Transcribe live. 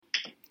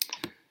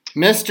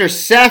Mr.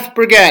 Seth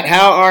Brigette,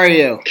 how are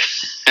you?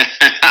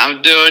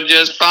 I'm doing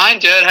just fine,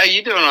 Jed. How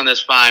you doing on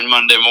this fine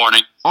Monday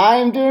morning?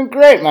 I'm doing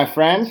great, my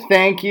friend.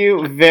 Thank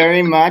you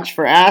very much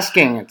for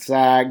asking. It's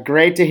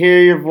great to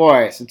hear your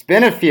voice. It's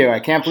been a few. I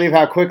can't believe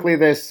how quickly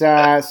this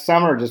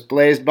summer just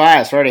blazed by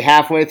us. We're already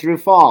halfway through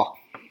fall.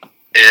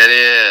 It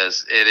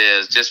is. It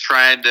is. Just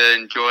trying to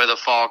enjoy the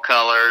fall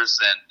colors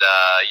and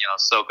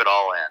soak it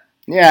all in.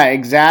 Yeah,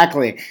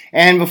 exactly.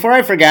 And before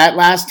I forget,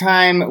 last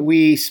time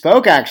we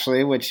spoke,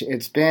 actually, which it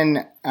has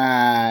been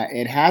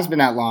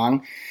that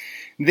long.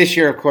 This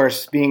year, of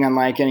course, being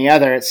unlike any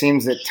other, it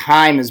seems that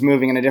time is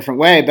moving in a different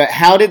way. But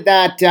how did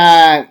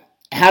that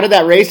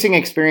racing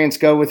experience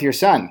go with your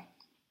son?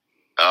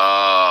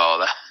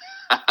 Oh,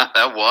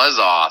 that was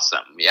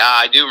awesome. Yeah,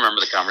 I do remember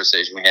the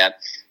conversation we had.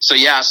 So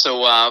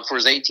for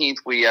his 18th,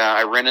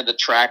 I rented the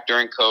track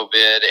during COVID,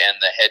 and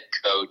the head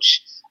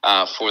coach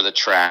for the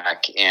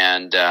track,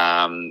 and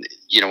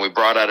we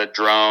brought out a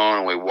drone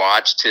and we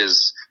watched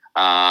his.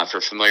 If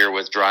you're familiar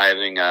with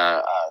driving,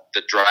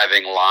 the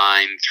driving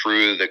line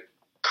through the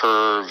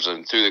curves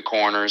and through the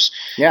corners,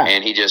 yeah,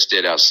 and he just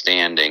did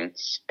outstanding.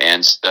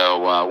 And so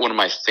one of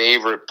my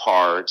favorite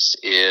parts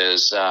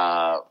is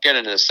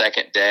getting to the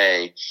second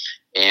day,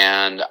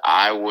 and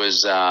I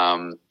was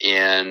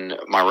in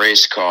my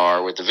race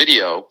car with the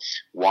video,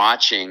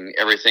 watching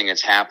everything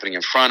that's happening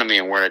in front of me,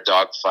 and we're in a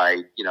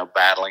dogfight,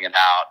 battling it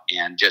out,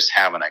 and just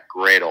having a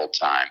great old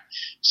time.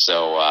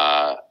 So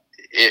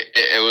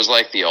it was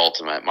like the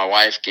ultimate. My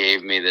wife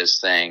gave me this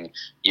thing.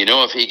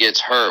 If he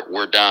gets hurt,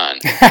 we're done.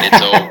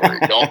 It's over.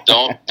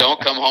 Don't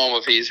come home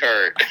if he's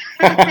hurt.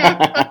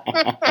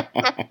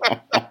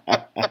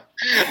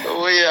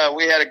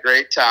 We had a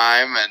great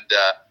time, and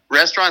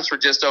restaurants were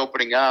just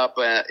opening up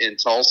in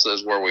Tulsa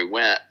is where we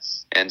went,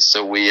 and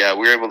so we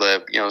were able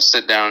to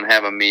sit down and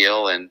have a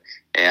meal and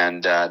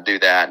do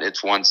that.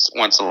 It's once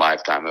in a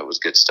lifetime. It was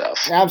good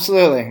stuff.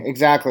 Absolutely.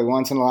 Exactly.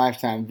 Once in a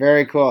lifetime.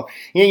 Very cool.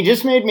 You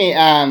just made me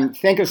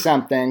think of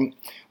something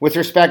with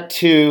respect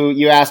to,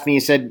 you asked me, you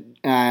said,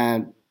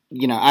 I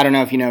don't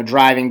know if you know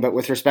driving, but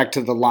with respect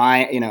to the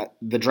line,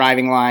 the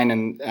driving line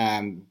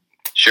and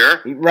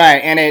sure.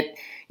 Right. And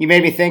you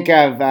made me think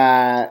of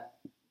a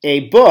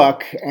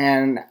book,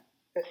 and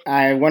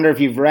I wonder if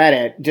you've read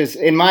it. Just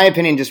in my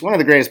opinion, just one of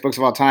the greatest books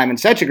of all time, and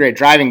such a great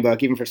driving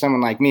book, even for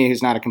someone like me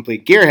who's not a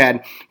complete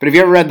gearhead. But have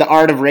you ever read The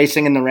Art of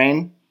Racing in the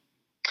Rain?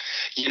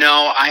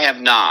 I have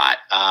not.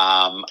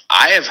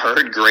 I have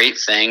heard great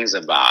things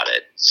about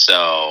it.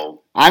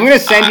 So I'm going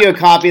to send you a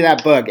copy of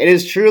that book. It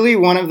is truly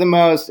one of the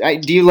most.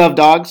 Do you love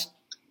dogs?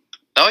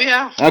 Oh,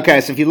 yeah.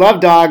 Okay, so if you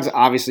love dogs,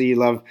 obviously you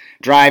love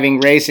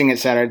driving, racing,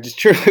 etc. It's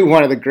truly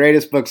one of the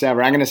greatest books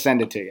ever. I'm going to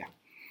send it to you.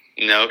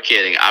 No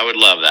kidding. I would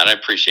love that. I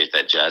appreciate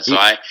that, Judd. So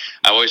I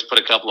always put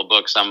a couple of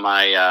books on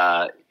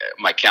my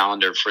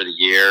calendar for the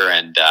year,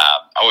 and I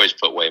always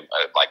put like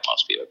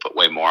most people, put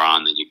way more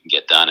on than you can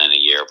get done in a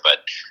year. But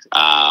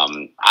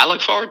I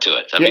look forward to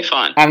it. That'd be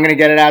fun. I'm going to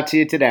get it out to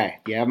you today.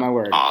 You have my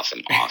word.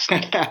 Awesome.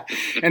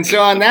 And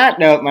so on that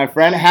note, my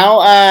friend,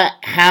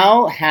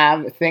 how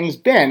have things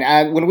been?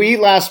 When we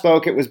last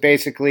spoke, it was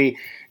basically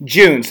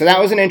June. So that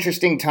was an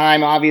interesting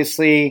time.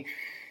 Obviously,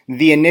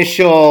 the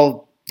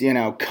initial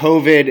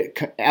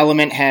COVID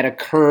element had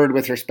occurred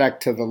with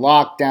respect to the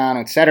lockdown,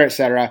 et cetera, et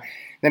cetera.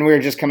 Then we were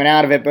just coming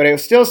out of it, but it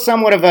was still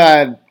somewhat of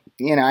a,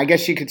 I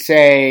guess you could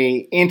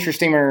say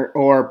interesting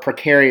or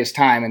precarious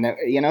time. And, a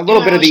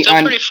little bit of the...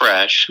 Still pretty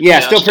fresh.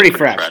 Yeah, still pretty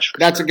fresh.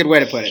 That's sure. A good way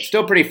to put it.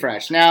 Still pretty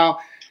fresh. Now,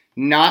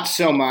 not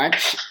so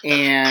much.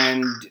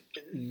 And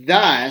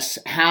thus,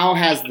 how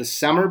has the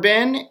summer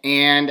been,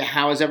 and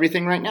how is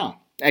everything right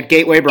now at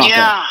Gateway Bronco?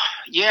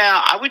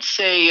 Yeah, I would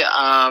say,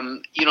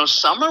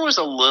 summer was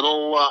a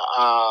little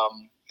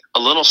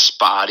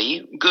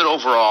spotty. Good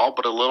overall,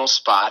 but a little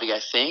spotty,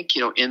 I think.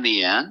 In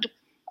the end,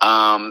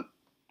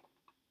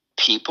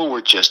 people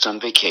were just on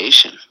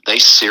vacation. They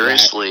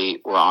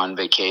seriously were on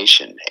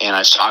vacation. And I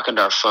was talking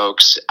to our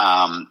folks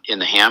in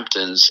the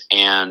Hamptons,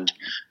 and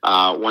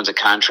one's a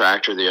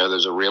contractor, the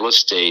other's a real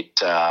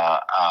estate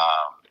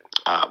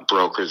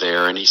broker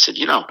there, and he said,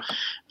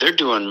 they're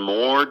doing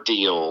more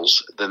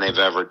deals than they've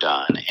ever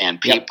done,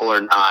 and people are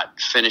not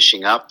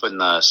finishing up in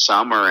the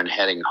summer and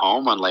heading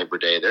home on Labor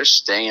Day. They're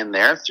staying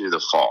there through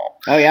the fall.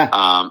 Oh yeah.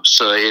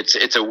 So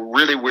it's a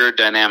really weird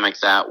dynamic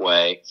that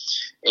way,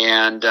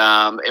 and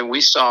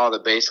we saw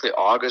that basically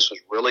August was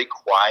really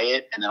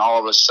quiet, and then all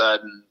of a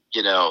sudden,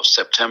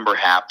 September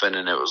happened,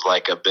 and it was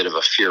like a bit of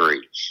a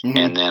fury,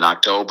 and then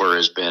October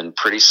has been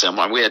pretty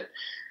similar.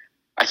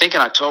 I think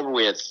in October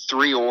we had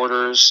 3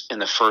 orders in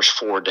the first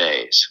 4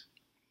 days.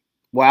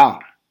 Wow.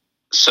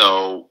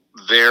 So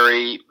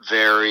very,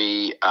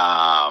 very,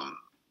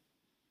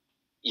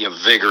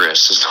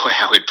 vigorous is the way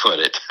I would put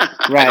it.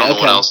 Right, I don't know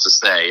what else to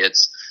say.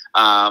 It's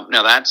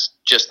Now that's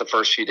just the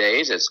first few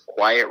days. It's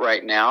quiet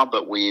right now,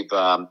 but we've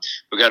got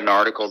an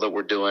article that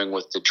we're doing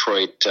with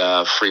Detroit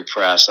Free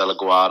Press. That'll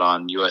go out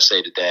on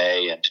USA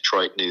Today and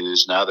Detroit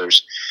News and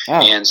others.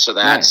 And so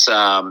that's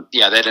nice.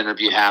 That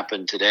interview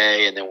happened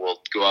today, and then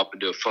we'll go up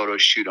and do a photo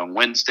shoot on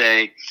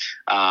Wednesday.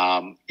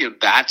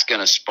 That's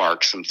going to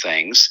spark some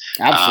things.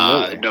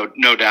 Absolutely,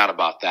 no doubt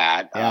about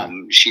that. Yeah.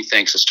 She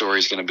thinks the story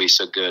is going to be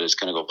so good it's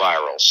going to go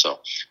viral. So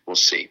we'll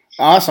see.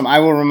 Awesome. I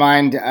will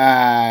remind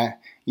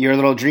your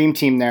little dream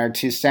team there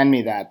to send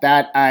me that.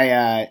 That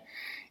I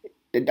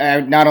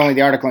not only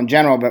the article in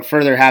general, but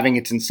further having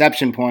its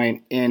inception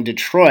point in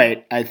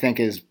Detroit, I think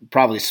is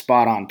probably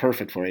spot on,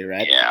 perfect for you,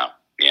 right?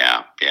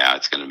 Yeah,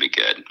 it's going to be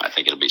good. I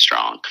think it'll be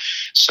strong.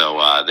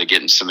 So they're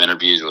getting some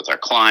interviews with our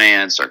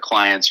clients. Our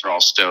clients are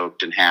all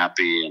stoked and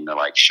happy, and they're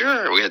like,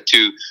 "Sure." We had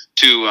two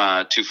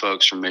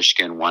folks from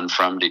Michigan, one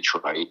from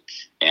Detroit,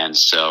 and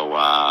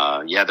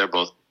so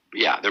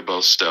they're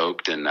both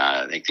stoked, and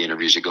I think the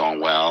interviews are going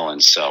well,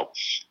 and so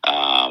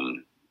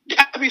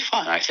it'll be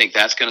fun. I think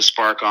that's going to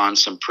spark on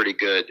some pretty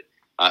good.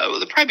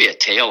 There'll probably be a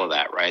tail of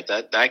that, right?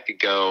 That could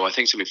go. I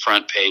think it's going to be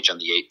front page on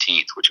the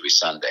 18th, which will be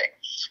Sunday.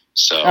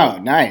 So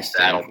nice.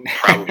 That'll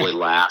probably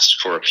last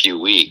for a few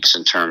weeks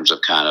in terms of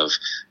kind of,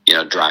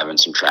 driving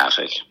some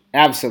traffic.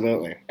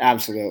 Absolutely.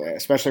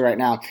 Especially right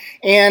now.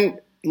 And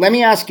let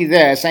me ask you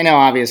this. I know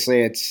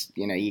obviously it's,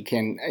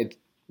 it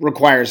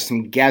requires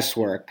some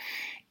guesswork,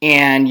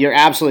 and you're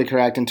absolutely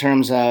correct in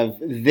terms of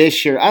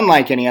this year,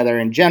 unlike any other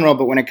in general,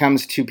 but when it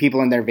comes to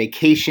people and their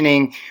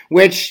vacationing,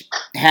 which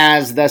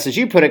has thus, as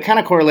you put it, kind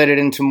of correlated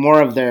into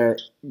more of their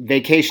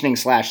vacationing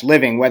 /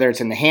 living, whether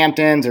it's in the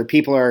Hamptons or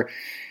people are,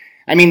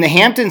 the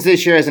Hamptons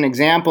this year, as an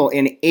example,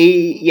 in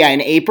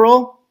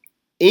April,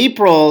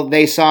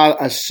 they saw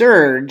a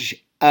surge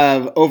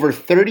of over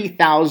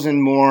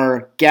 30,000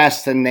 more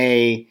guests than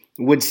they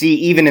would see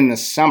even in the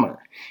summer.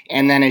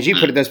 And then, as you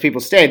put it, those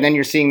people stayed. Then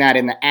you're seeing that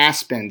in the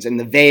Aspens and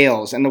the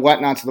Vales and the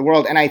whatnots of the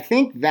world. And I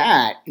think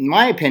that, in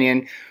my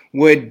opinion,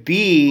 would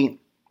be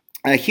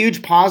a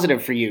huge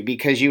positive for you,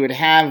 because you would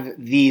have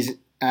these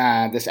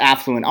this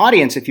affluent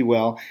audience, if you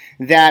will,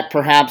 that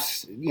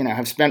perhaps,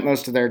 have spent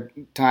most of their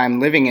time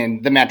living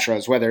in the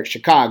metros, whether it's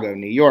Chicago,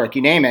 New York,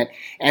 you name it,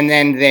 and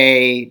then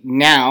they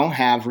now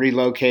have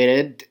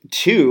relocated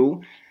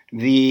to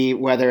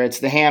whether it's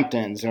the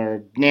Hamptons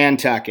or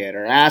Nantucket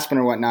or Aspen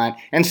or whatnot.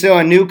 And so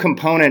a new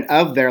component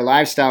of their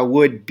lifestyle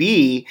would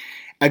be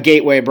a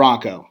Gateway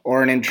Bronco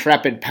or an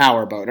Intrepid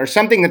powerboat or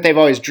something that they've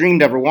always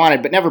dreamed of or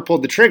wanted but never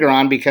pulled the trigger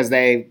on because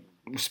they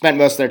spent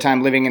most of their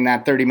time living in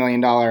that $30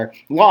 million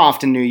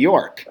loft in New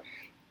York.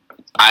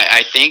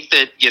 I think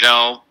that,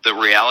 the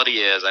reality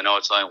is, I know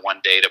it's only one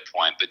data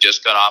point, but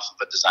just got off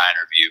of a design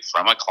review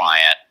from a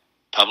client,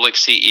 public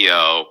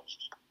CEO,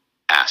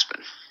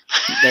 Aspen.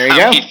 There you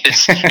go.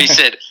 He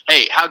said,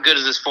 "Hey, how good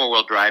is this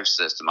four-wheel drive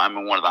system? I'm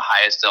in one of the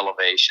highest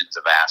elevations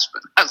of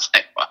Aspen." I was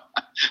like, well,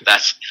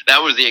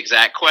 that was the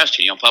exact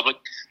question.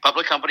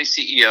 Public company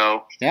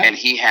CEO, yeah. And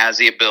he has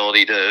the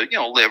ability to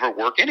live or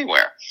work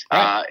anywhere.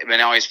 Right. And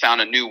now he's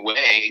found a new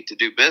way to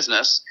do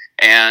business,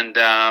 and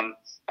we're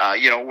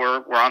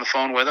on the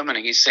phone with him, and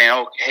he's saying,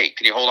 "Oh, hey,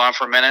 can you hold on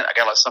for a minute? I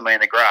got to let somebody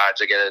in the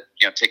garage. I got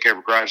to take care of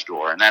a garage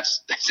door." And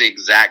that's the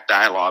exact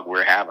dialogue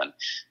we're having,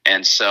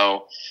 and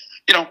so.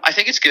 I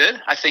think it's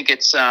good. I think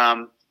it's.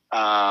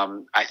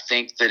 I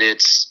think that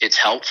it's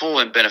helpful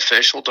and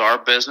beneficial to our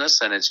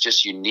business, and it's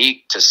just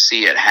unique to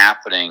see it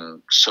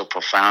happening so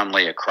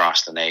profoundly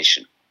across the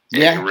nation.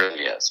 It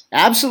really is.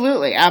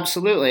 Absolutely.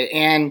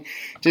 And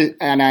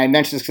I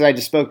mentioned this because I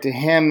just spoke to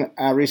him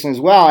recently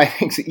as well. I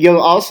think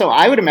you'll also,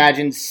 I would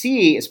imagine,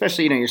 see,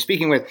 especially you're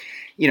speaking with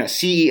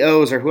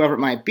CEOs or whoever it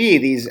might be,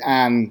 these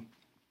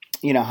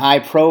high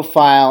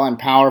profile and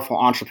powerful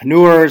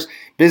entrepreneurs,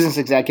 business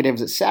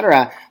executives,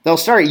 etc. They'll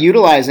start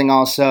utilizing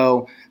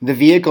also the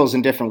vehicles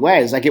in different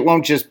ways. Like it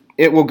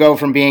will go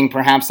from being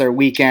perhaps their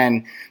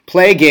weekend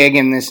play gig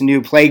in this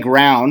new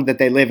playground that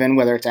they live in,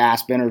 whether it's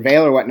Aspen or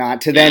Vail or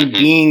whatnot, to then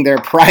being their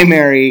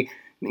primary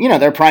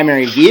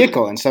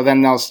vehicle. And so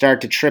then they'll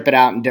start to trip it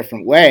out in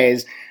different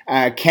ways.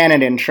 Ken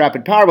and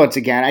Intrepid powerboats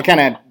again.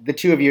 The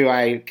two of you,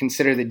 I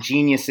consider the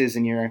geniuses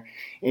in your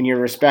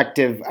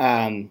respective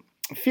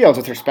fields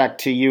with respect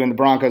to you and the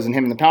Broncos and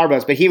him and the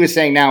powerboats. But he was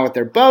saying now with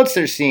their boats,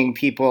 they're seeing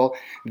people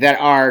that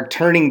are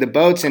turning the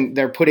boats and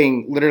they're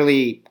putting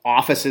literally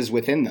offices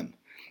within them.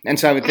 And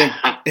so I would think,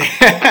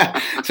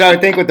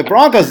 with the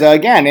Broncos though,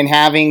 again, in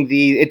having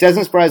it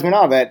doesn't surprise me at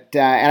all that,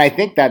 and I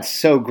think that's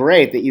so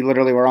great that you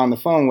literally were on the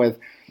phone with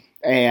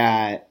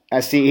a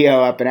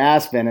CEO up in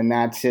Aspen, and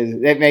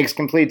it makes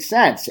complete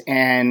sense.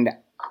 And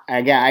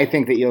again, I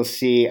think that you'll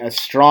see a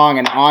strong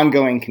and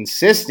ongoing,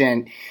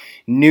 consistent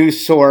new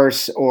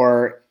source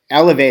or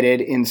elevated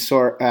in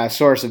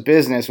source of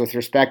business with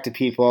respect to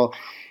people.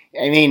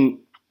 I mean,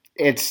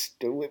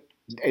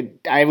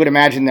 I would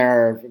imagine there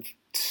are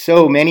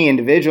so many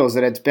individuals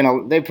that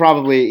they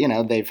probably,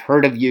 they've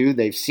heard of you,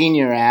 they've seen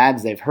your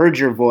ads, they've heard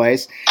your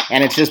voice,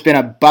 and it's just been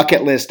a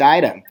bucket list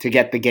item to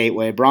get the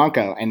Gateway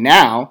Bronco. And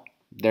now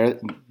there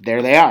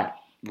they are.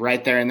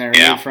 right there in their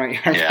Yeah. front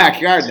yard, Yeah.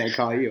 backyard, and they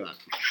call you up.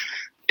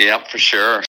 Yep, for sure.